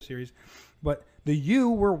series. But the you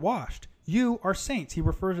were washed. You are saints. He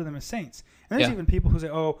refers to them as saints. And there's even people who say,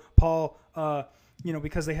 oh, Paul,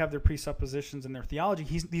 because they have their presuppositions and their theology,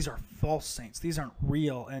 these are false saints. These aren't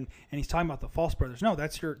real. And he's talking about the false brothers. No,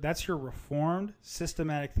 that's your reformed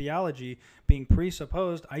systematic theology being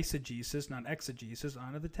presupposed eisegesis, not exegesis,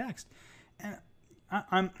 onto the text. And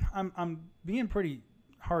I'm being pretty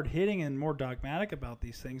hard hitting and more dogmatic about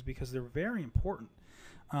these things because they're very important.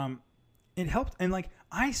 It helped, and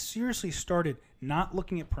I seriously started not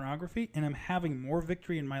looking at pornography, and I'm having more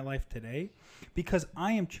victory in my life today because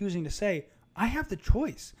I am choosing to say I have the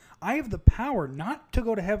choice. I have the power not to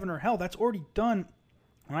go to heaven or hell. That's already done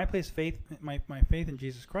when I place my faith in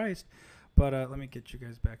Jesus Christ. But let me get you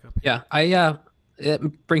guys back up here. Yeah,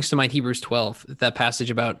 it brings to mind Hebrews 12, that passage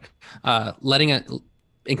about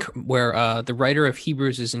where the writer of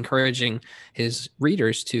Hebrews is encouraging his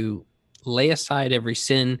readers to lay aside every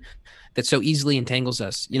sin that so easily entangles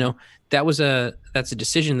us. That's a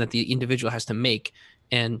decision that the individual has to make,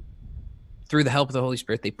 and through the help of the Holy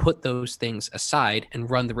Spirit, they put those things aside and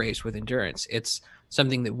run the race with endurance. It's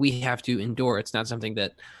something that we have to endure. It's not something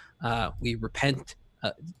that we repent.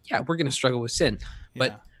 We're going to struggle with sin,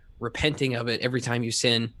 but repenting of it every time you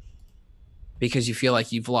sin because you feel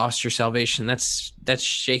like you've lost your salvation, that's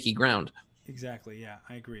shaky ground. Exactly. Yeah,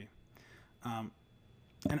 I agree.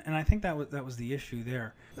 And I think that was the issue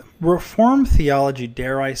there. Reformed theology,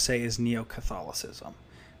 dare I say, is Neo-Catholicism.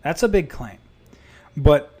 That's a big claim.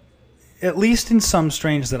 But at least in some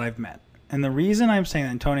strange that I've met. And the reason I'm saying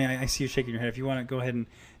that, and Tony, I see you shaking your head. If you want to go ahead and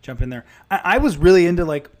jump in there. I was really into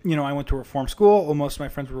I went to a Reformed school. Well, most of my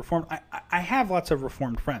friends were Reformed. I have lots of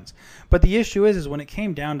Reformed friends. But the issue is when it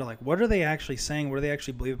came down to what are they actually saying? What do they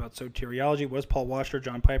actually believe about soteriology? What does Paul Washer,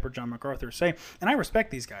 John Piper, John MacArthur say? And I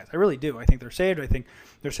respect these guys. I really do. I think they're saved. I think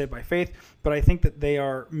they're saved by faith. But I think that they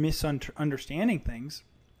are misunderstanding things.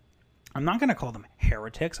 I'm not going to call them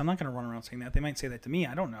heretics. I'm not going to run around saying that. They might say that to me.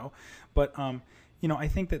 I don't know. But, I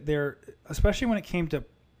think that they're, especially when it came to,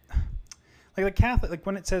 the Catholic,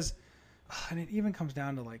 when it says, and it even comes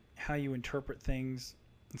down to, how you interpret things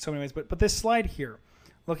in so many ways. But this slide here,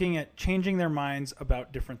 looking at changing their minds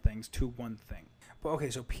about different things to one thing. But,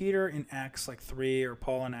 okay, so Peter in Acts 3 or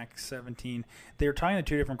Paul in Acts 17, they're talking to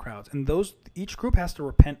two different crowds. And each group has to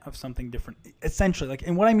repent of something different, essentially.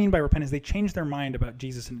 And what I mean by repent is they change their mind about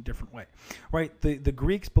Jesus in a different way, right? The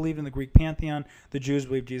Greeks believed in the Greek pantheon. The Jews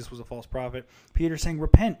believed Jesus was a false prophet. Peter's saying,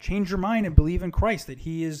 repent, change your mind, and believe in Christ, that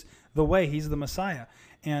he is the way, he's the Messiah.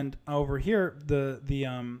 And over here,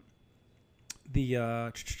 I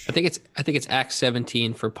think it's Acts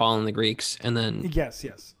 17 for Paul and the Greeks, and then yes.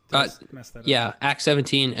 Messed that up. Yeah, Acts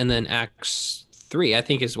 17 and then Acts 3, I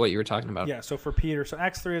think is what you were talking about. Yeah, so for Peter,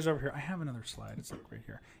 Acts 3 is over here. I have another slide. It's right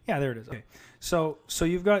here. Yeah, there it is. Okay. So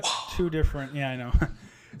you've got two different, I know.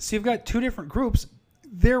 So you've got two different groups.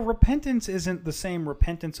 Their repentance isn't the same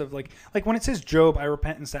repentance of like when it says Job, I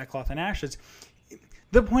repent in sackcloth and ashes.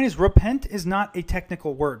 The point is repent is not a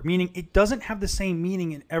technical word, meaning it doesn't have the same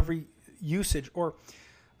meaning in every usage or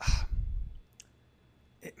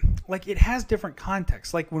it has different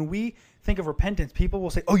contexts. When we think of repentance, people will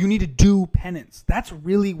say, oh, you need to do penance. That's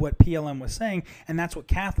really what PLM was saying, and that's what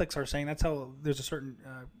Catholics are saying. That's how there's a certain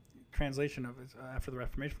translation of it after the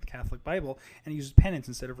Reformation of the Catholic Bible, and it uses penance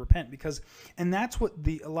instead of repent and that's what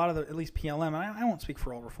a lot of at least PLM, and I won't speak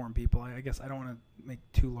for all Reformed people. I guess I don't want to make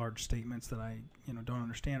too large statements that I don't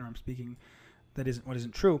understand or I'm speaking that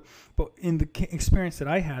isn't true. But in the experience that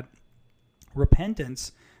I had,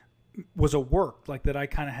 repentance was a work that I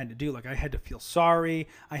kind of had to do. I had to feel sorry,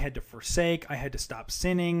 I had to forsake, I had to stop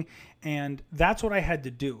sinning, and that's what I had to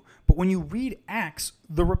do. But when you read Acts,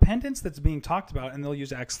 the repentance that's being talked about, and they'll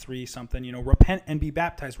use Acts 3 something, repent and be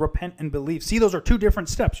baptized, repent and believe. See, those are two different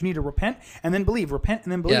steps. You need to repent and then believe, repent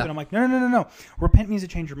and then believe. Yeah. And I'm like, no. Repent means to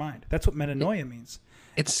change your mind. That's what metanoia means.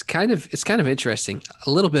 It's kind of interesting, a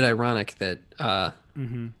little bit ironic that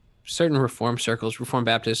certain Reformed circles, Reformed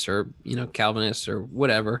Baptists or Calvinists or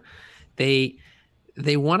whatever, they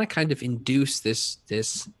want to kind of induce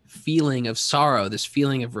this feeling of sorrow, this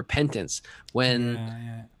feeling of repentance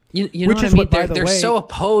when you know Which what is I mean? what, They're so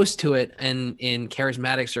opposed to it, and in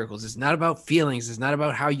charismatic circles, it's not about feelings, it's not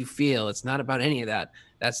about how you feel, it's not about any of that.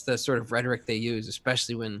 That's the sort of rhetoric they use,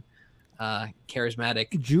 especially when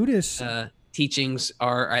charismatic Judas teachings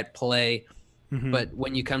are at play. But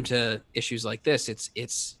when you come to issues like this,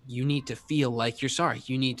 it's you need to feel like you're sorry.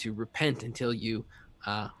 You need to repent until you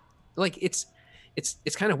it's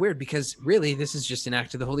kind of weird because really this is just an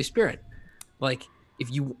act of the Holy Spirit.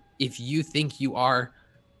 If you think you are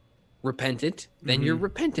repentant, then you're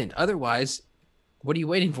repentant. Otherwise, what are you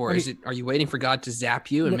waiting for? Are you waiting for God to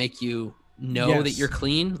zap you and make you know that you're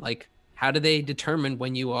clean? Like, how do they determine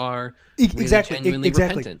when you are really exactly genuinely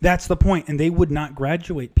repentant? That's the point. And they would not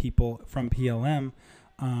graduate people from PLM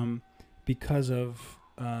because of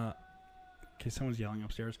okay, someone's yelling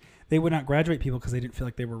upstairs. They would not graduate people because they didn't feel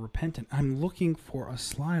like they were repentant. I'm looking for a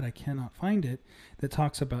slide, I cannot find it, that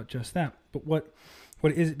talks about just that. But what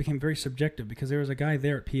it is, it became very subjective because there was a guy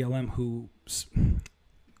there at PLM who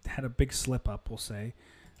had a big slip up, we'll say.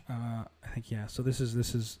 I think, yeah. So this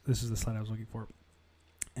is the slide I was looking for.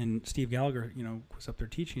 And Steve Gallagher, was up there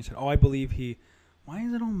teaching. He said, "Oh, I believe he." Why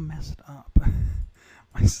is it all messed up?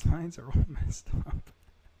 My slides are all messed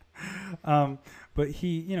up. But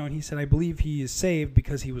he, and he said, "I believe he is saved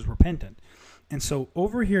because he was repentant." And so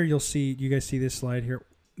over here, you'll see. You guys see this slide here?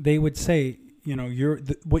 They would say,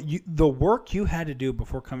 the work you had to do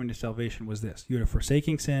before coming to salvation was this: you had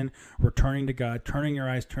forsaking sin, returning to God, turning your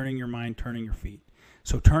eyes, turning your mind, turning your feet.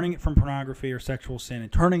 So turning it from pornography or sexual sin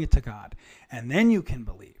and turning it to God, and then you can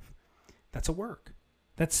believe. That's a work.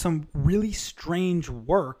 That's some really strange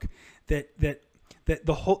work that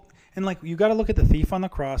the whole, and like, you got to look at the thief on the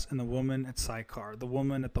cross and the woman at Sychar, the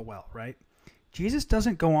woman at the well, right? Jesus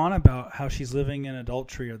doesn't go on about how she's living in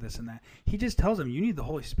adultery or this and that. He just tells them, you need the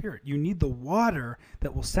Holy Spirit. You need the water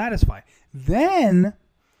that will satisfy. Then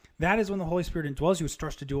that is when the Holy Spirit indwells you and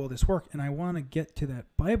starts to do all this work. And I want to get to that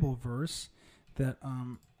Bible verse that,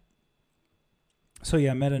 so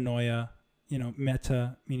yeah, metanoia,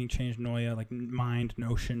 meta meaning change, noia, like mind,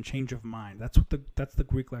 notion, change of mind. That's the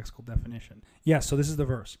Greek lexical definition. Yeah, so this is the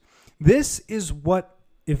verse. This is what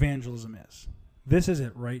evangelism is. This is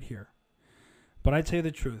it right here. But I tell you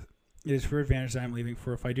the truth, it is for advantage that I am leaving,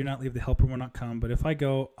 for if I do not leave, the Helper will not come. But if I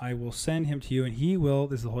go, I will send him to you, and he will,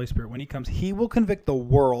 this is the Holy Spirit, when he comes, he will convict the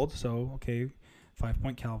world. So, okay,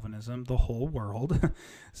 5-point Calvinism, the whole world.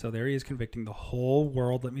 So there he is convicting the whole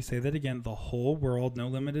world. Let me say that again, the whole world, no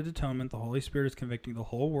limited atonement. The Holy Spirit is convicting the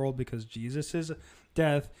whole world because Jesus'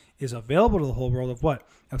 death is available to the whole world of what?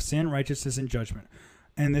 Of sin, righteousness, and judgment.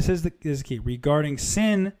 And this is the key. Regarding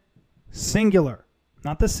sin, singular.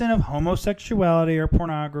 Not the sin of homosexuality or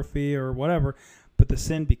pornography or whatever, but the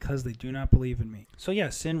sin because they do not believe in me. So yeah,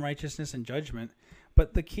 sin, righteousness, and judgment.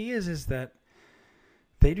 But the key is that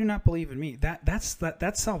they do not believe in me. That's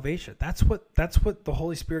salvation. That's what the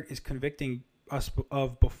Holy Spirit is convicting us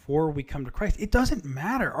of before we come to Christ. It doesn't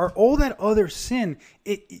matter. All that other sin,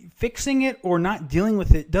 fixing it or not dealing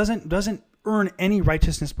with it doesn't earn any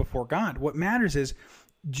righteousness before God. What matters is,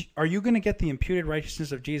 are you going to get the imputed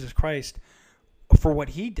righteousness of Jesus Christ for what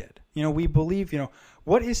he did? We believe,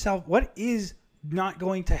 what is not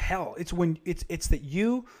going to hell? It's that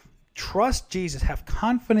you trust Jesus, have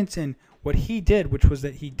confidence in what he did, which was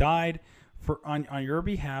that he died on your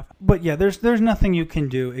behalf. But yeah, there's nothing you can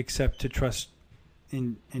do except to trust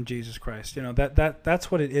in Jesus Christ.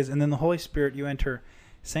 That's what it is. And then the Holy Spirit, you enter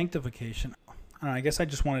sanctification. I guess I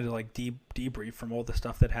just wanted to like debrief from all the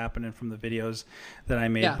stuff that happened and from the videos that I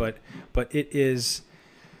made. Yeah. But it is.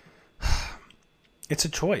 It's a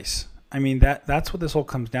choice. I mean, that's what this all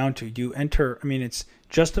comes down to. You enter, it's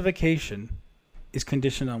justification is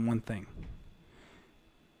conditioned on one thing.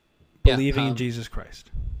 Believing in Jesus Christ.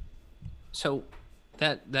 So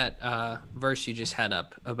that verse you just had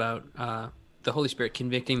up about the Holy Spirit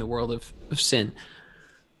convicting the world of sin.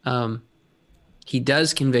 He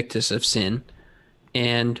does convict us of sin,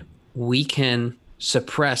 and we can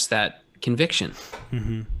suppress that conviction.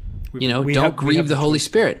 Mm-hmm. Don't grieve the Holy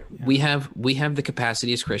Spirit. Yeah. We have the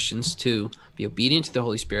capacity as Christians to be obedient to the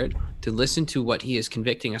Holy Spirit, to listen to what he is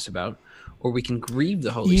convicting us about, or we can grieve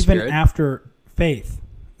the Holy Spirit. Even after faith.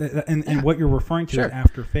 And what you're referring to is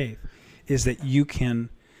after faith is that you can,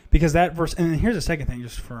 because that verse, and here's the second thing,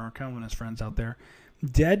 just for our Calvinist friends out there,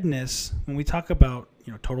 deadness, when we talk about,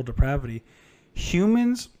 total depravity,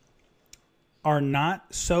 humans are not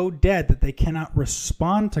so dead that they cannot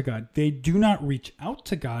respond to God. They do not reach out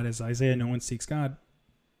to God, as Isaiah, no one seeks God.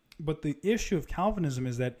 But the issue of Calvinism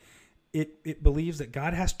is that it believes that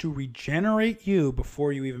God has to regenerate you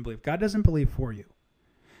before you even believe. God doesn't believe for you.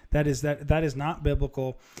 That is not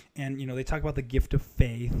biblical. And, they talk about the gift of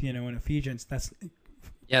faith, in Ephesians. That's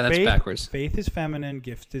backwards. Faith is feminine,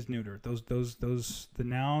 gift is neuter. Those the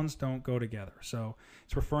nouns don't go together. So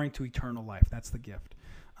it's referring to eternal life. That's the gift.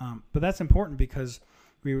 But that's important because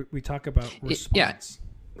we talk about response.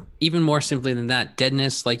 Even more simply than that,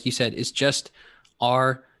 deadness, like you said, is just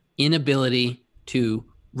our inability to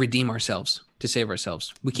redeem ourselves, to save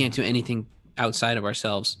ourselves. We can't do anything outside of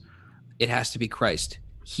ourselves. It has to be Christ.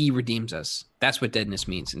 He redeems us. That's what deadness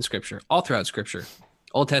means in Scripture, all throughout Scripture,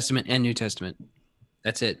 Old Testament and New Testament.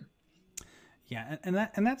 That's it. Yeah,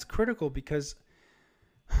 and that's critical because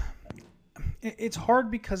It's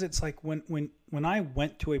hard because it's like when I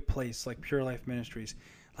went to a place like Pure Life Ministries,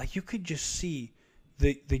 like you could just see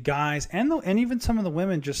the guys and even some of the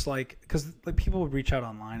women just like, because like people would reach out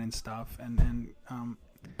online and stuff and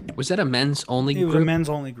Was that a men's only group? it was a men's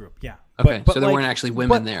only group, yeah. Okay, so there weren't actually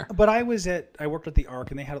women there. But I worked at the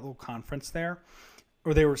Ark, and they had a little conference there,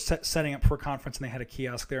 or they were setting up for a conference, and they had a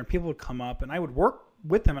kiosk there, and people would come up, and I would work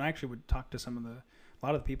with them, and I actually would talk to a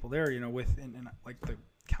lot of the people there, with and like the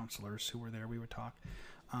counselors who were there. We would talk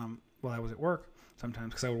while I was at work sometimes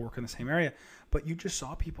because I would work in the same area. But you just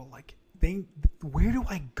saw people like where do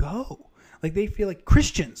I go? Like they feel like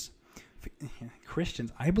Christians,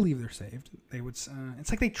 I believe they're saved. They would.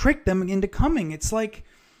 It's like they tricked them into coming. It's like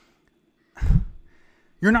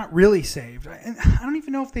you're not really saved. And I don't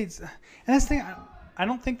even know if they. And that's the thing. I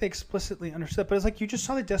don't think they explicitly understood. But it's like you just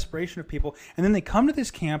saw the desperation of people, and then they come to this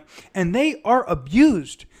camp, and they are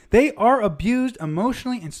abused. They are abused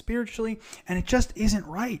emotionally and spiritually, and it just isn't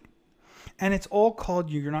right. And it's all called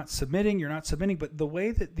you're not submitting. But the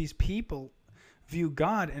way that these people view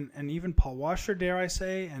God, and even Paul Washer, dare I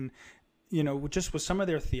say, and just with some of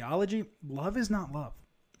their theology, love is not love.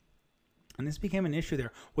 And this became an issue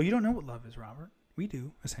there. Well, you don't know what love is, Robert. We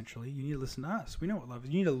do, essentially. You need to listen to us. We know what love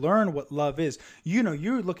is. You need to learn what love is. You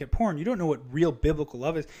look at porn. You don't know what real biblical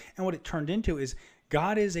love is. And what it turned into is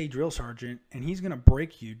God is a drill sergeant, and he's going to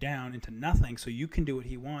break you down into nothing so you can do what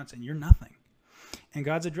he wants, and you're nothing. And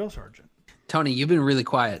God's a drill sergeant. Tony, you've been really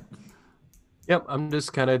quiet. Yep, I'm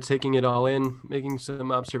just kind of taking it all in, making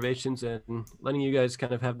some observations and letting you guys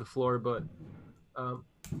kind of have the floor. But I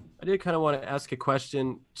did kind of want to ask a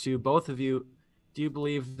question to both of you. Do you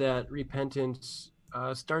believe that repentance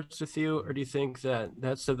starts with you, or do you think that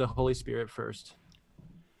that's of the Holy Spirit first?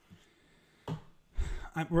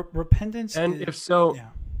 Repentance. And if so,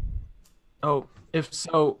 yeah. If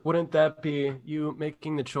so, wouldn't that be you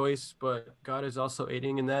making the choice, but God is also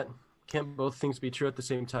aiding in that? Can't both things be true at the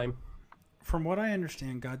same time? From what I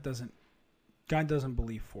understand, God doesn't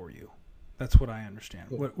believe for you. That's what I understand.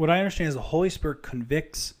 What I understand is the Holy Spirit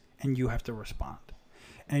convicts, and you have to respond.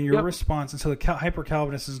 And your response, and so the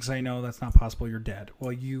hyper-Calvinists is say, no, that's not possible, you're dead.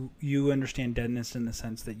 Well, you understand deadness in the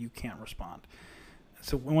sense that you can't respond.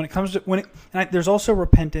 So when it comes to there's also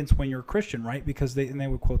repentance when you're a Christian, right? Because they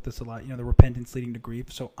would quote this a lot, the repentance leading to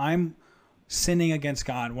grief. So I'm sinning against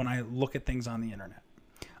God when I look at things on the internet.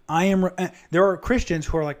 There are Christians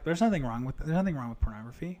who are like, there's nothing wrong with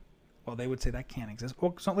pornography. Well, they would say that can't exist.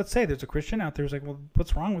 Well, so let's say there's a Christian out there who's like, well,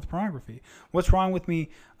 what's wrong with pornography? What's wrong with me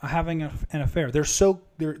having an affair?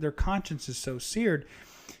 Their conscience is so seared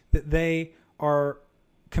that they are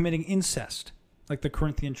committing incest, like the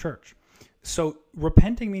Corinthian church. So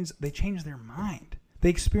repenting means they change their mind. They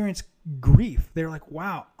experience grief. They're like,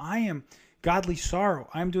 wow, I am godly sorrow.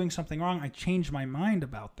 I'm doing something wrong. I changed my mind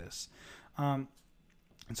about this.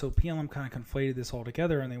 And so PLM kind of conflated this all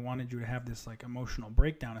together, and they wanted you to have this like emotional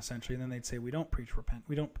breakdown essentially. And then they'd say, we don't preach repent.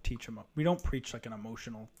 We don't preach like an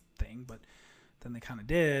emotional thing, but then they kind of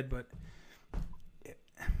did. But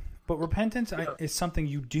repentance is something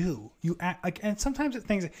you do. You act like, and sometimes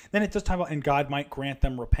then it does talk about, and God might grant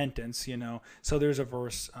them repentance, So there's a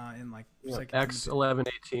verse in like Acts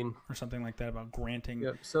 11:18 or something like that about granting.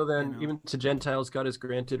 Yep. So then even to Gentiles, God has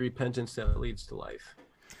granted repentance that leads to life.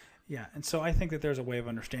 Yeah, and so I think that there's a way of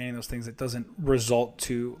understanding those things that doesn't result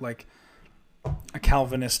to like a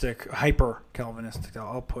Calvinistic, hyper Calvinistic,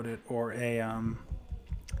 I'll put it, or a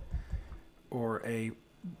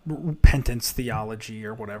repentance theology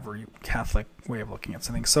or whatever Catholic way of looking at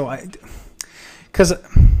something. So that's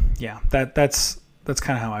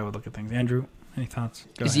kind of how I would look at things. Andrew, any thoughts?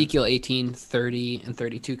 Go Ezekiel 18:30 and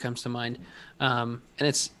 32 comes to mind, and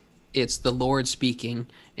it's the Lord speaking,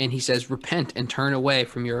 and he says, repent and turn away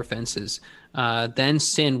from your offenses. Then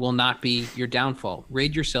sin will not be your downfall.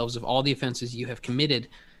 Rid yourselves of all the offenses you have committed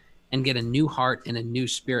and get a new heart and a new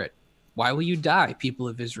spirit. Why will you die, people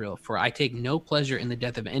of Israel? For I take no pleasure in the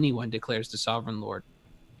death of anyone, declares the sovereign Lord.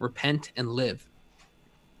 Repent and live.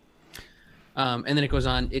 And then it goes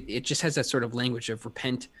on. It just has that sort of language of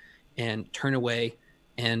repent and turn away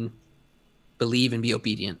and believe and be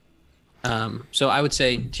obedient. So I would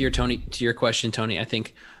say to your question, Tony, I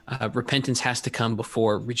think repentance has to come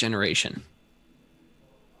before regeneration.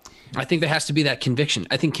 I think there has to be that conviction.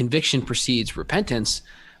 I think conviction precedes repentance,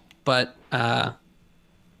 but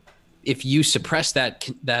if you suppress that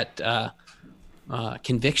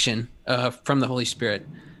conviction from the Holy Spirit,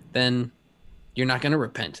 then you're not going to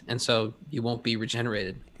repent, and so you won't be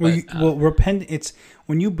regenerated. Well, repent. It's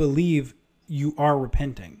when you believe, you are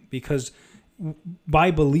repenting, because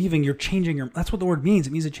by believing, you're changing that's what the word means.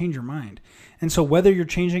 It means to change your mind. And so whether you're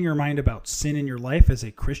changing your mind about sin in your life as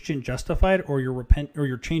a Christian justified, or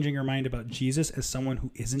you're changing your mind about Jesus as someone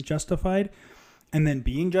who isn't justified, and then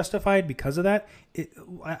being justified because of that, it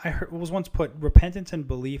was once put, repentance and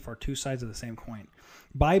belief are two sides of the same coin.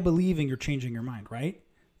 By believing, you're changing your mind, right?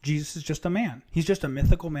 Jesus is just a man. He's just a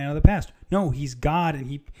mythical man of the past. No, he's God,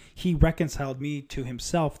 and he reconciled me to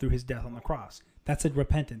himself through his death on the cross. That's a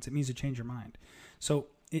repentance. It means to change your mind. So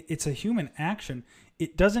it's a human action.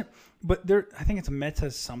 It doesn't, but I think it's meta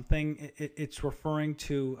something. It's referring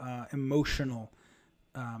to emotional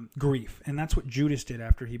grief, and that's what Judas did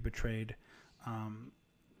after he betrayed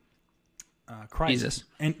Christ. Jesus.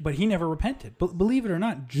 But he never repented. But believe it or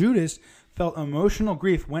not, Judas felt emotional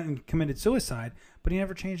grief, went and committed suicide, but he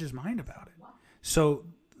never changed his mind about it. So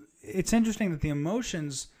it's interesting that the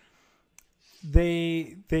emotions,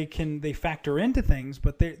 they factor into things,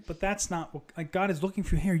 but that's not what, like, God is looking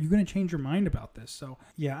for you here. You're going to change your mind about this. So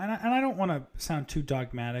yeah, and I don't want to sound too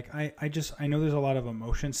dogmatic. I know there's a lot of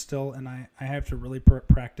emotion still, and I have to really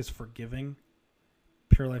practice forgiving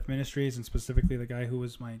Pure Life Ministries, and specifically the guy who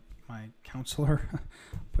was my counselor.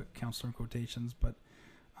 Put counselor in quotations, but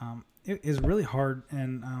it is really hard.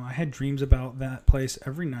 And I had dreams about that place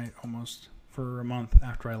every night almost for a month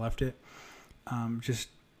after I left it. Just,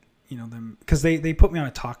 them, because they put me on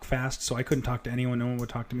a talk fast, so I couldn't talk to anyone. No one would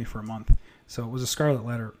talk to me for a month. So it was a scarlet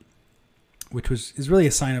letter, which is really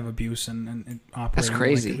a sign of abuse and operating. That's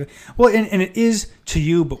crazy. Well, and it is to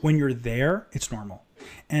you, but when you're there, it's normal.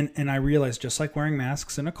 And I realized, just like wearing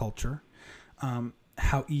masks in a culture,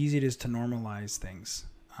 how easy it is to normalize things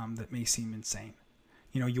that may seem insane.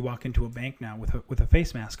 You walk into a bank now with a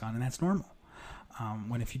face mask on, and that's normal.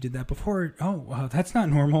 When if you did that before, that's not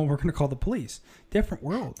normal. We're going to call the police. Different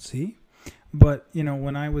world, see? But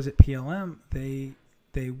when I was at PLM,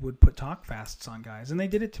 they would put talk fasts on guys, and they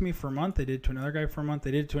did it to me for a month. They did it to another guy for a month.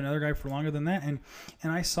 They did it to another guy for longer than that, and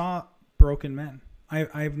I saw broken men.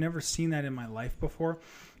 I've never seen that in my life before.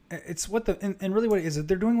 It's and really what it is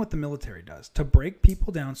they're doing what the military does, to break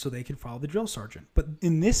people down so they can follow the drill sergeant. But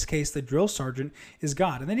in this case, the drill sergeant is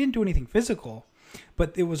God, and they didn't do anything physical,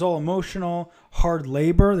 but it was all emotional, hard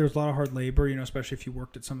labor. There was a lot of hard labor, especially if you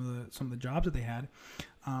worked at some of the jobs that they had.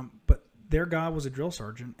 But their God was a drill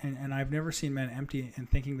sergeant, and I've never seen men empty and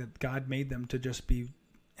thinking that God made them to just be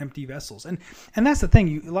empty vessels. And that's the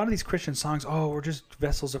thing. A lot of these Christian songs, we're just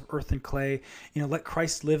vessels of earth and clay. Let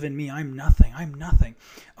Christ live in me. I'm nothing.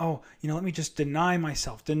 Let me just deny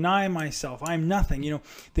myself. I'm nothing.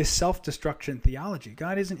 This self-destruction theology.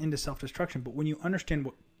 God isn't into self-destruction, but when you understand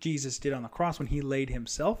what Jesus did on the cross, when he laid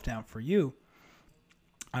himself down for you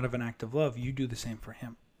out of an act of love, you do the same for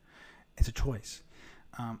him. It's a choice.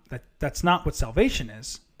 That's not what salvation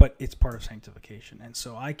is, but it's part of sanctification. And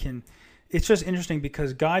so it's just interesting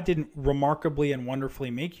because God didn't remarkably and wonderfully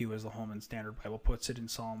make you, as the Holman Standard Bible puts it in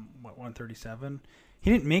Psalm 137. He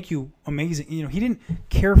didn't make you amazing. He didn't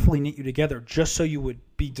carefully knit you together just so you would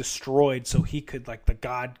be destroyed, so he could, like, the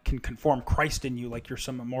God can conform Christ in you like you're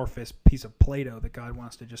some amorphous piece of Play-Doh that God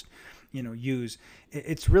wants to just, use.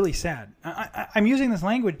 It's really sad. I'm using this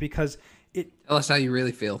language because Tell us how you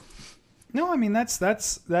really feel. No, I mean that's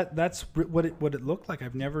what it looked like.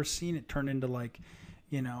 I've never seen it turn into like,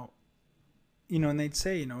 and they'd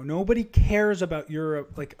say, nobody cares about your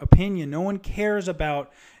opinion. No one cares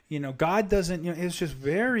about, God doesn't, it's just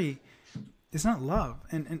it's not love.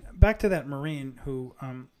 And back to that Marine who,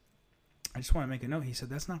 I just want to make a note. He said,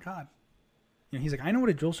 that's not God. He's like, I know what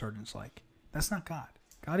a drill sergeant's like. That's not God.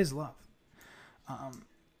 God is love.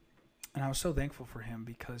 And I was so thankful for him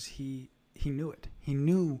because he knew it. He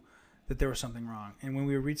knew that there was something wrong. And when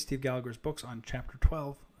we read Steve Gallagher's books on chapter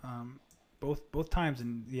 12, both times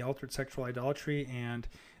in the Altered Sexual Idolatry and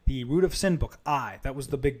the Root of Sin book, that was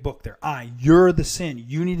the big book there. You're the sin.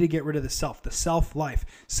 You need to get rid of the self-life.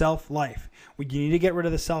 You need to get rid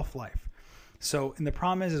of the self-life. So, and the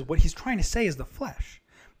problem is what he's trying to say is the flesh.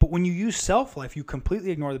 But when you use self-life, you completely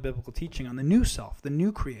ignore the biblical teaching on the new self, the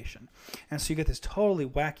new creation. And so you get this totally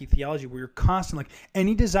wacky theology where you're constantly like,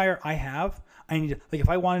 any desire I have, I need to, if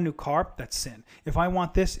I want a new car, that's sin. If I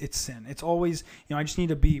want this, it's sin. It's always, I just need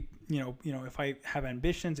to be, if I have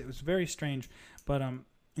ambitions. It was very strange. But, and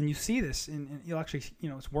you see this, and you'll actually,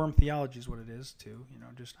 it's worm theology is what it is too.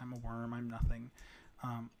 Just I'm a worm, I'm nothing.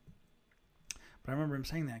 But I remember him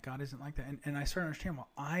saying that God isn't like that. And I started to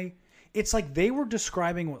understand, it's like they were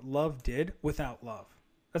describing what love did without love.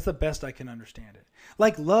 That's the best I can understand it.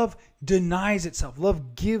 Like love denies itself.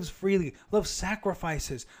 Love gives freely. Love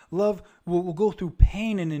sacrifices. Love will go through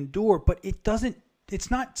pain and endure, but it doesn't. It's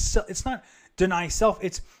not deny self.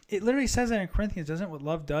 It literally says that in Corinthians, doesn't it? What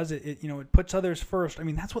love does, it puts others first. I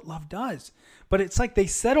mean, that's what love does. But it's like they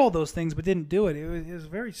said all those things but didn't do it. It was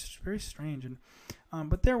very, very strange. And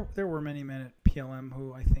but there were many men at PLM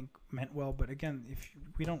who I think meant well. But again, if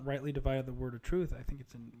we don't rightly divide the word of truth, I think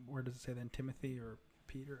it's in, where does it say that, in Timothy or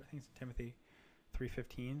Peter? I think it's in Timothy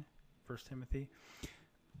 3:15, 1 Timothy.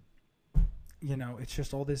 It's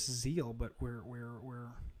just all this zeal, but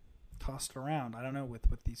we're tossed around, I don't know,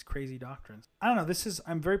 with these crazy doctrines. I don't know.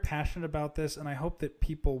 I'm very passionate about this, and I hope that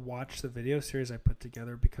people watch the video series I put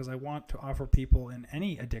together, because I want to offer people in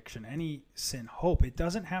any addiction, any sin, hope. It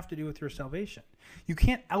doesn't have to do with your salvation. You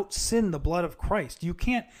can't out-sin the blood of Christ. You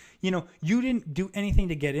can't, you didn't do anything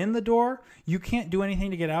to get in the door. You can't do anything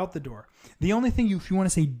to get out the door. The only thing if you want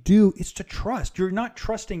to say do, is to trust. You're not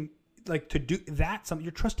trusting like to do that something.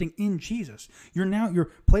 You're trusting in Jesus. You're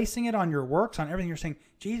placing it on your works, on everything. You're saying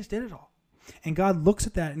Jesus did it all, and God looks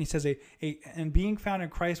at that and He says, and being found in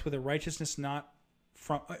Christ with a righteousness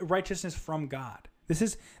from God. This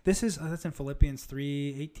is that's in Philippians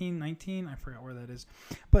 3:18, 19. I forgot where that is,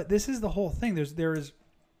 but this is the whole thing.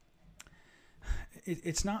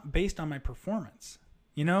 It's not based on my performance.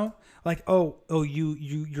 Like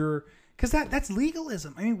you're, because that's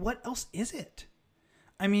legalism. I mean, what else is it?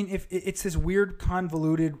 I mean, if it's this weird,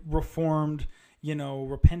 convoluted, reformed,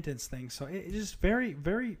 repentance thing. So it's just very,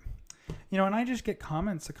 very, and I just get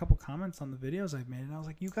a couple comments on the videos I've made. And I was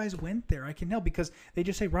like, you guys went there. I can tell, because they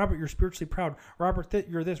just say, Robert, you're spiritually proud. Robert,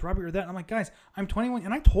 you're this. Robert, you're that. And I'm like, guys, I'm 21.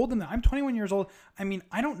 And I told them that I'm 21 years old. I mean,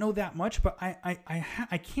 I don't know that much, but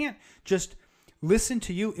I can't just listen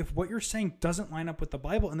to you if what you're saying doesn't line up with the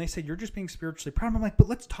Bible. And they said, you're just being spiritually proud. I'm like, but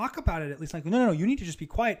let's talk about it at least. Like, no, you need to just be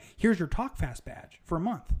quiet. Here's your talk fast badge for a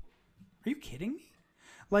month. Are you kidding me?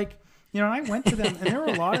 Like, and I went to them, and there were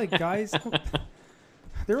a lot of guys.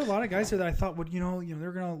 There were a lot of guys there that I thought would, they're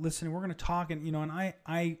going to listen, and we're going to talk, and and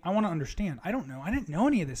I want to understand. I don't know. I didn't know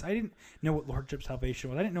any of this. I didn't know what lordship salvation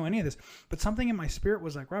was. I didn't know any of this. But something in my spirit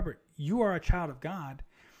was like, Robert, you are a child of God,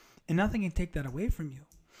 and nothing can take that away from you.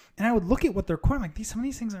 And I would look at what they're quoting, like some of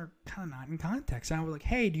these things are kind of not in context. And I was like,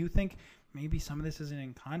 hey, do you think maybe some of this isn't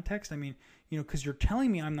in context? I mean, because you're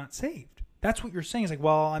telling me I'm not saved. That's what you're saying. It's like,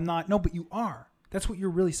 well, I'm not. No, but you are. That's what you're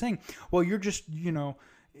really saying. Well, you're just, you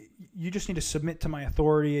just need to submit to my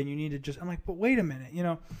authority, and you need to just, I'm like, but wait a minute,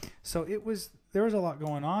 So there was a lot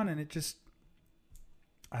going on, and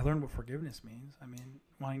I learned what forgiveness means. I mean,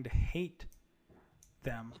 wanting to hate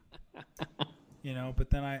them. But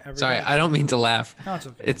then I don't mean to laugh. No, it's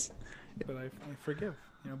okay. But I forgive.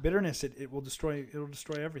 Bitterness, it will destroy. It'll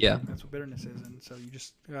destroy everything. Yeah. That's what bitterness is. And so you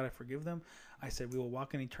just gotta forgive them. I said we will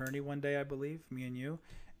walk in eternity one day. I believe, me and you,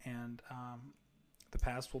 and the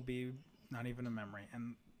past will be not even a memory.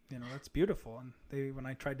 And that's beautiful. And when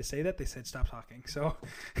I tried to say that, they said stop talking. So,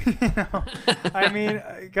 I mean,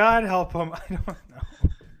 God help them. I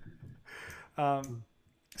don't know.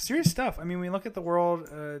 Serious stuff. I mean, we look at the world,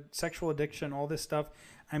 sexual addiction, all this stuff.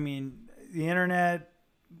 I mean, the internet,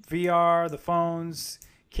 VR, the phones,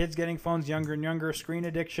 kids getting phones younger and younger, screen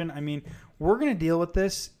addiction. I mean, we're going to deal with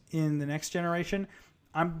this in the next generation.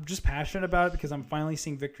 I'm just passionate about it because I'm finally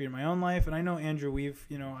seeing victory in my own life. And I know, Andrew,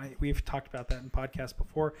 we've talked about that in podcasts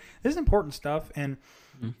before. This is important stuff. And,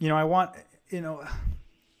 I want,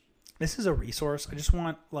 this is a resource. I just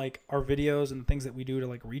want like our videos and things that we do to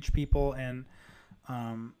like reach people and,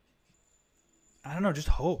 I don't know, just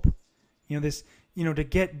hope, to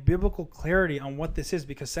get biblical clarity on what this is,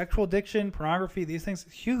 because sexual addiction, pornography, these things,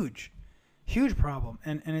 huge problem.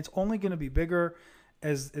 And it's only going to be bigger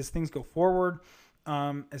as things go forward.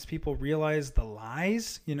 As people realize the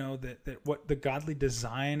lies, that what the godly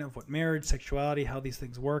design of what marriage, sexuality, how these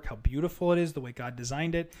things work, how beautiful it is, the way God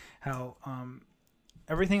designed it, how,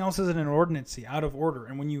 everything else is in an ordinancy, out of order.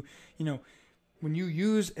 And when you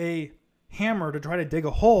use a hammer to try to dig a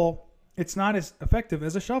hole, it's not as effective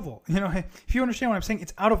as a shovel. If you understand what I'm saying,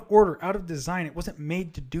 it's out of order, out of design. It wasn't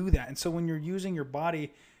made to do that. And so when you're using your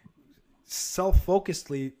body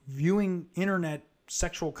self-focusedly, viewing internet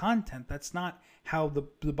sexual content, that's not how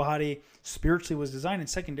the body spiritually was designed. And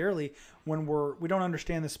secondarily, when we don't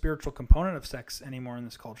understand the spiritual component of sex anymore in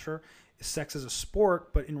this culture. Sex is a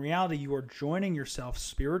sport, but in reality, you are joining yourself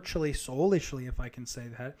spiritually, soulishly, if I can say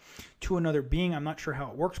that, to another being. I'm not sure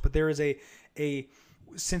how it works, but there is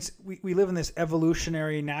since we live in this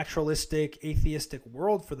evolutionary, naturalistic, atheistic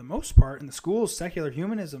world for the most part, in the schools, secular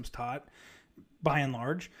humanism's taught, by and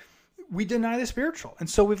large, we deny the spiritual. And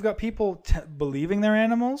so we've got people believing they're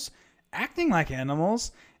animals, acting like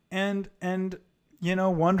animals, and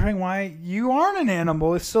wondering why you aren't an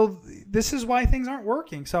animal. So this is why things aren't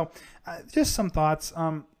working. So just some thoughts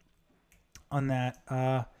on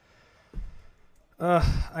that.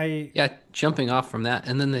 Yeah, jumping off from that,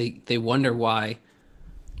 and then they wonder why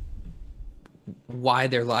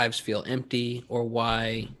their lives feel empty, or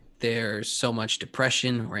why there's so much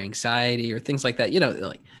depression or anxiety or things like that.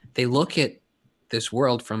 Like they look at this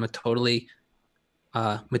world from a totally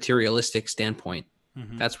materialistic standpoint.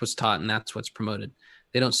 Mm-hmm. That's what's taught and that's what's promoted.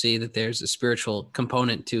 They don't see that there's a spiritual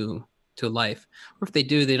component to life, or if they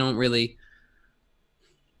do, they don't really,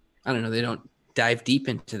 I don't know, they don't dive deep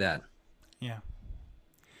into that. Yeah.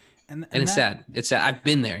 And it's sad. It's sad. I've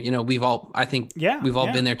been there. We've all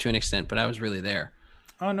been there to an extent, but I was really there.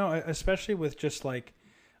 Oh no, especially with just like,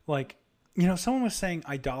 someone was saying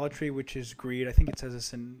idolatry, which is greed. I think it says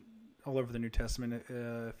this in all over the New Testament,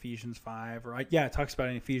 Ephesians 5, it talks about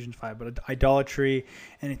it in Ephesians 5, but idolatry,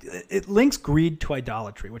 and it links greed to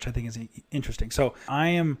idolatry, which I think is interesting. So I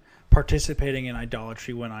am participating in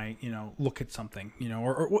idolatry when I, look at something,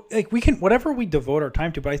 or like we can, whatever we devote our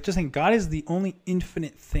time to, but I just think God is the only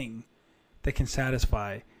infinite thing that can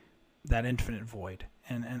satisfy that infinite void.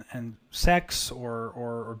 And sex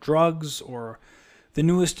or drugs or the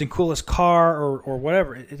newest and coolest car or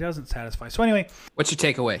whatever, it doesn't satisfy. So anyway. What's your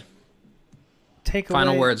takeaway?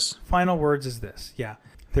 Final words is this. Yeah.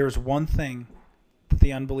 There's one thing that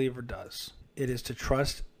the unbeliever does. It is to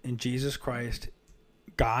trust in Jesus Christ,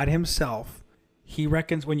 God himself.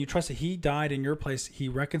 When you trust that he died in your place, he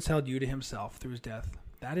reconciled you to himself through his death.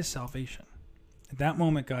 That is salvation. At that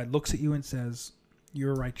moment, God looks at you and says,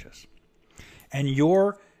 you're righteous. And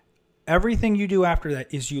everything you do after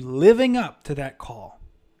that is you living up to that call,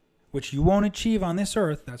 which you won't achieve on this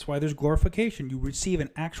earth. That's why there's glorification. You receive an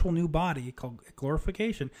actual new body called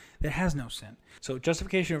glorification that has no sin. So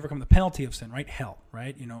justification, overcome the penalty of sin, right? Hell,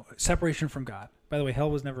 right? Separation from God. By the way, hell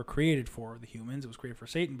was never created for the humans. It was created for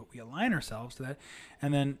Satan, but we align ourselves to that.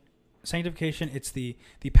 And then sanctification, it's the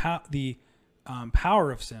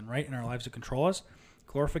power of sin, right, in our lives to control us.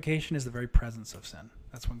 Glorification is the very presence of sin.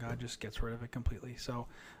 That's when God just gets rid of it completely. So,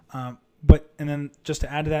 and then just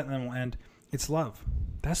to add to that, and then we'll end, it's love.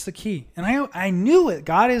 That's the key. And I knew it.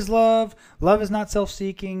 God is love. Love is not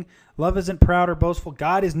self-seeking. Love isn't proud or boastful.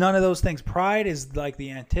 God is none of those things. Pride is like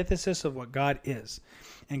the antithesis of what God is.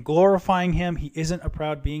 And glorifying him, he isn't a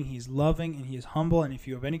proud being. He's loving and he is humble. And if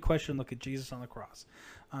you have any question, look at Jesus on the cross.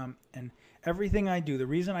 And everything I do, the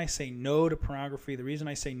reason I say no to pornography, the reason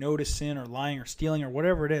I say no to sin or lying or stealing or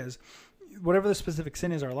whatever it is, whatever the specific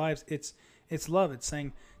sin is in our lives, it's love. It's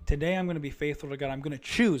saying, today I'm going to be faithful to God. I'm going to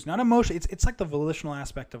choose, not emotional. It's like the volitional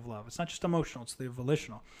aspect of love. It's not just emotional. It's the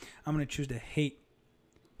volitional. I'm going to choose to hate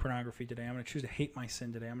pornography today. I'm going to choose to hate my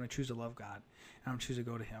sin today. I'm going to choose to love God. And I'm going to choose to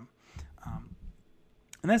go to him.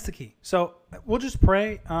 And that's the key. So we'll just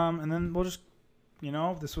pray, and then we'll just,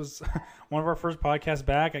 this was one of our first podcasts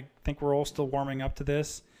back. I think we're all still warming up to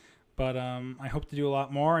this. But I hope to do a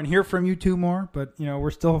lot more and hear from you two more. But,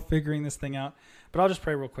 we're still figuring this thing out. But I'll just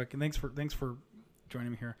pray real quick. And thanks for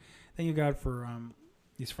joining me here. Thank you, God, for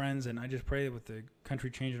these friends. And I just pray that with the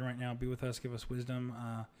country changing right now, be with us, give us wisdom.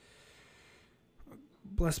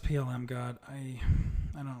 Bless PLM, God. I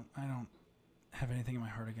don't have anything in my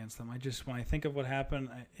heart against them. When I think of what happened,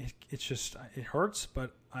 it hurts.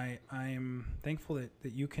 But I am thankful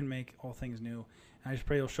that you can make all things new. I just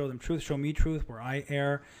pray you'll show them truth. Show me truth where I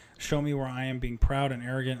err. Show me where I am being proud and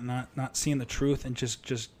arrogant and not seeing the truth and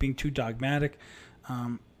just being too dogmatic.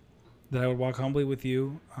 That I would walk humbly with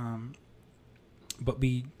you, but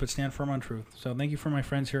stand firm on truth. So thank you for my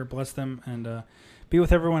friends here. Bless them and be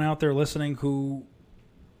with everyone out there listening who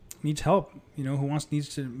needs help. Who needs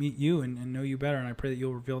to meet you and know you better. And I pray that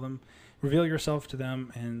you'll reveal yourself to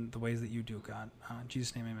them in the ways that you do, God. In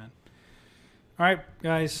Jesus' name, amen. All right,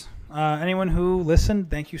 guys. Anyone who listened,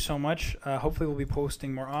 thank you so much. Hopefully we'll be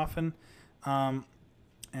posting more often. And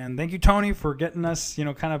thank you, Tony, for getting us,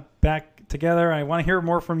 kind of back together. I want to hear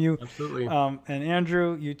more from you. Absolutely. And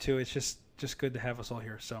Andrew, you too. It's just good to have us all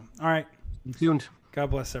here. So, all right. Stay tuned. God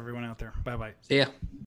bless everyone out there. Bye-bye. See ya.